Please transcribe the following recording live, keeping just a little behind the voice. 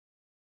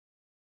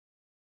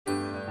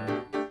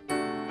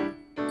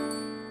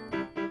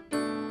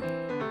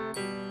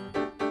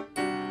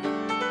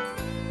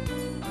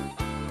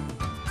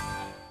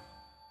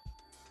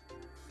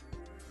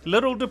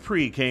Little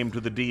Dupree came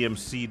to the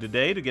DMC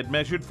today to get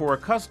measured for a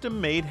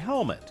custom-made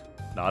helmet.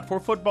 Not for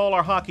football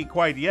or hockey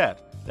quite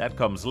yet, that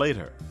comes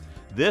later.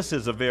 This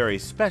is a very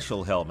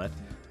special helmet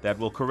that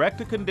will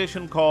correct a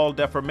condition called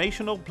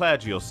deformational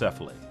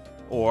plagiocephaly,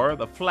 or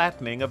the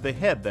flattening of the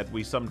head that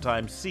we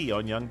sometimes see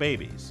on young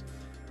babies.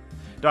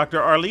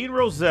 Dr. Arlene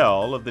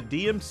Rozzelle of the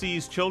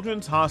DMC's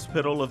Children's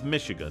Hospital of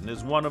Michigan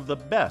is one of the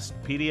best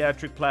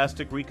pediatric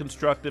plastic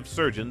reconstructive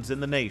surgeons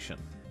in the nation.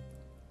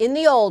 In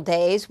the old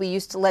days, we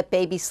used to let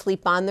babies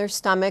sleep on their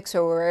stomachs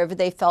or wherever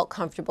they felt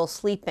comfortable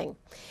sleeping.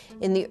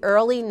 In the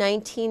early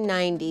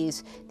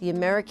 1990s, the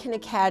American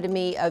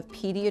Academy of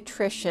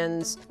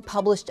Pediatricians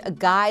published a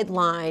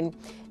guideline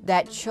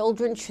that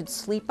children should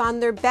sleep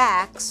on their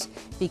backs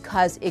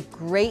because it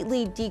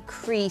greatly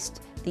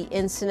decreased the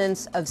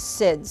incidence of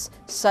SIDS,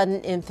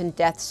 sudden infant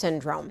death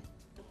syndrome.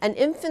 An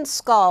infant's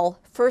skull,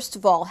 first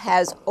of all,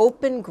 has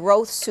open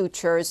growth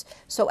sutures,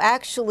 so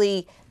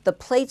actually the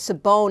plates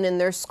of bone in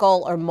their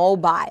skull are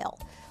mobile.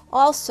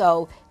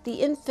 Also, the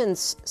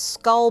infant's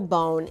skull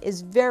bone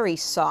is very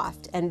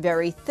soft and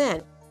very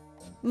thin.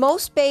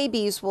 Most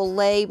babies will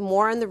lay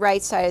more on the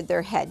right side of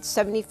their head,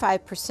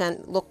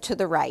 75% look to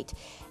the right.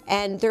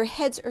 And their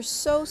heads are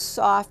so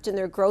soft and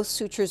their growth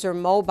sutures are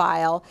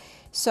mobile,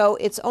 so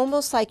it's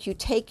almost like you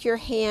take your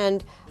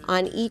hand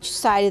on each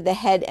side of the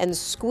head and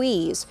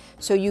squeeze.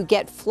 So you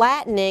get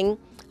flattening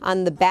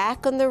on the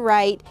back on the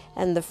right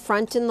and the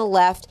front in the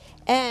left,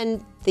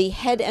 and the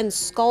head and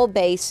skull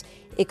base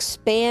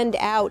expand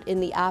out in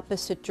the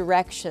opposite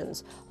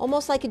directions,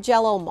 almost like a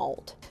jello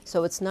mold.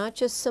 So it's not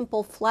just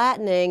simple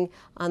flattening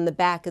on the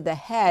back of the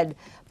head,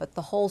 but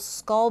the whole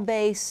skull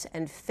base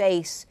and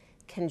face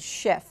can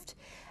shift.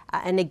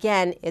 And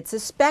again, it's a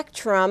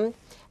spectrum,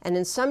 and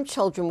in some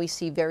children we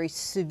see very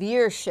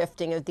severe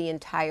shifting of the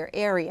entire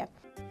area.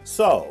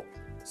 So,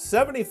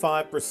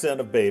 75%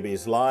 of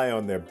babies lie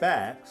on their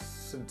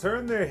backs and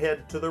turn their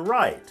head to the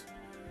right,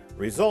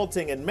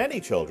 resulting in many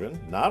children,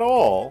 not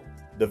all,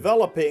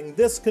 developing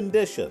this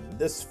condition,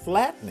 this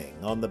flattening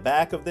on the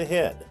back of the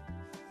head,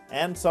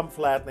 and some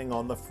flattening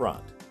on the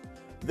front.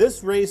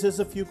 This raises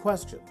a few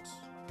questions.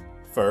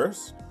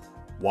 First,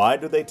 why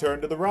do they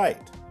turn to the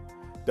right?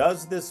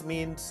 Does this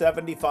mean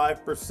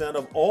 75%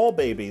 of all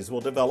babies will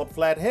develop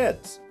flat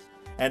heads?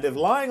 And if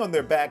lying on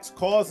their backs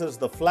causes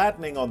the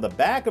flattening on the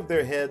back of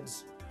their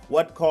heads,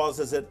 what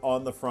causes it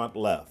on the front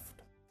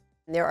left?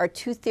 There are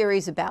two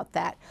theories about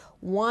that.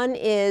 One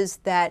is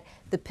that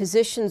the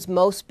positions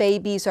most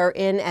babies are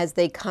in as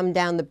they come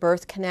down the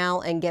birth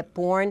canal and get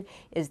born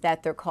is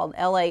that they're called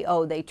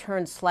LAO. They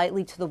turn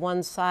slightly to the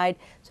one side,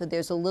 so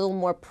there's a little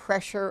more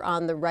pressure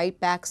on the right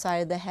back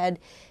side of the head.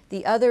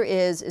 The other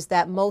is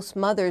that most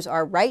mothers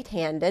are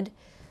right-handed,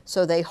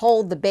 so they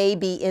hold the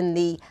baby in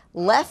the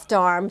left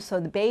arm, so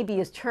the baby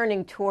is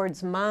turning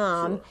towards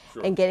mom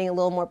and getting a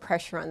little more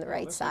pressure on the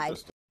right side.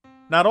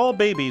 Not all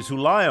babies who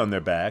lie on their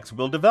backs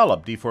will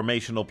develop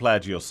deformational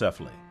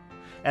plagiocephaly.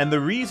 And the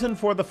reason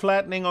for the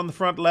flattening on the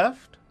front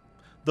left?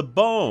 The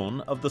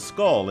bone of the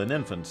skull in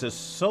infants is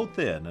so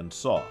thin and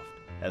soft.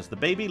 As the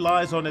baby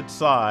lies on its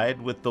side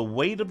with the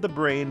weight of the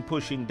brain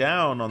pushing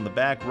down on the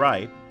back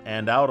right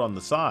and out on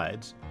the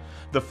sides,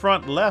 the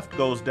front left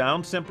goes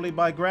down simply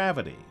by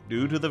gravity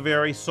due to the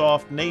very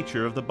soft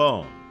nature of the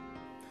bone.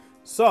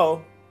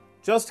 So,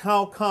 just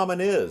how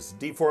common is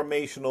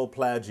deformational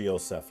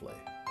plagiocephaly?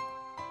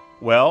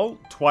 Well,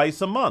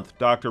 twice a month,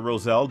 Dr.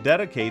 Rozelle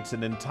dedicates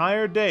an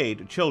entire day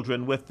to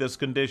children with this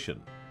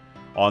condition.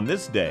 On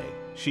this day,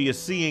 she is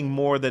seeing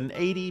more than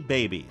 80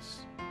 babies.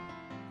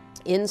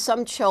 In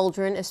some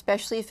children,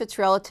 especially if it's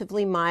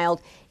relatively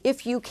mild,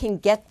 if you can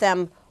get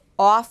them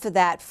off of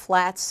that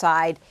flat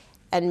side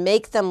and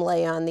make them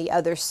lay on the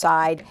other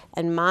side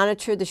and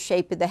monitor the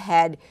shape of the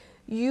head,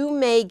 you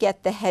may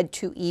get the head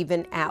to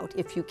even out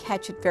if you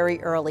catch it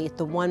very early at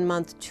the 1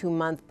 month, 2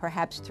 month,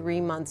 perhaps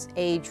 3 months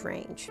age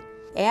range.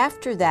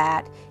 After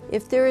that,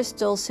 if there is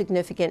still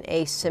significant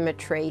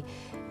asymmetry,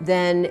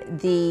 then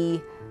the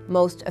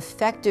most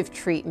effective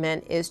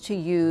treatment is to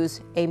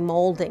use a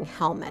molding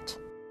helmet.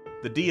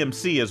 The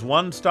DMC is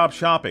one-stop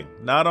shopping,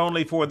 not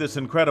only for this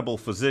incredible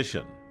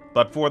physician,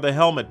 but for the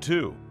helmet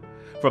too.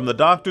 From the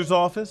doctor's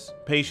office,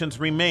 patients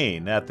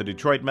remain at the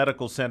Detroit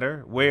Medical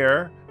Center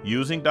where,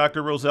 using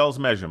Dr. Rozelle's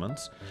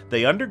measurements,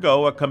 they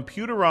undergo a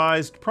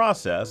computerized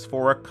process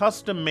for a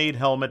custom-made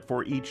helmet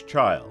for each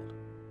child.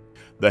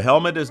 The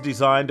helmet is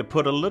designed to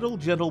put a little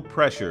gentle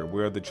pressure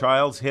where the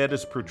child's head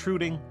is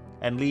protruding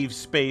and leave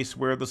space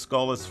where the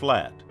skull is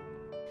flat.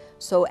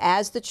 So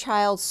as the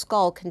child's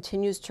skull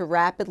continues to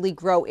rapidly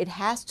grow, it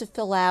has to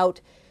fill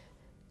out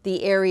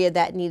the area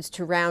that needs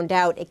to round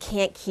out. It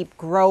can't keep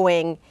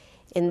growing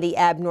in the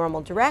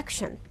abnormal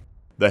direction.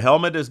 The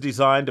helmet is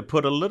designed to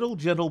put a little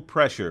gentle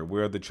pressure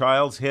where the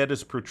child's head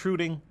is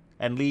protruding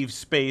and leave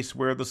space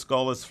where the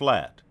skull is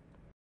flat.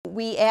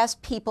 We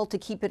ask people to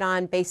keep it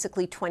on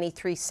basically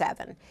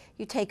 24/7.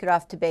 You take it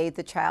off to bathe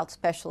the child,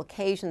 special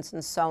occasions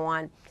and so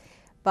on,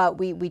 but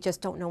we just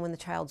don't know when the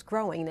child's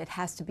growing, and it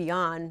has to be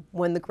on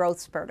when the growth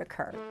spurt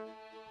occurs.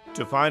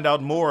 To find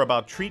out more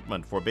about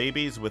treatment for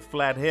babies with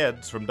flat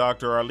heads from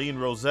Dr. Arlene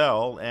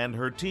Rozzelle and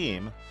her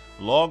team,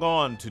 log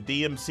on to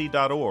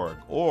dmc.org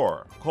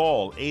or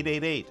call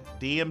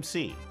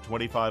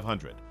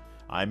 888-DMC-2500.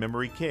 I'm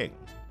Emery King.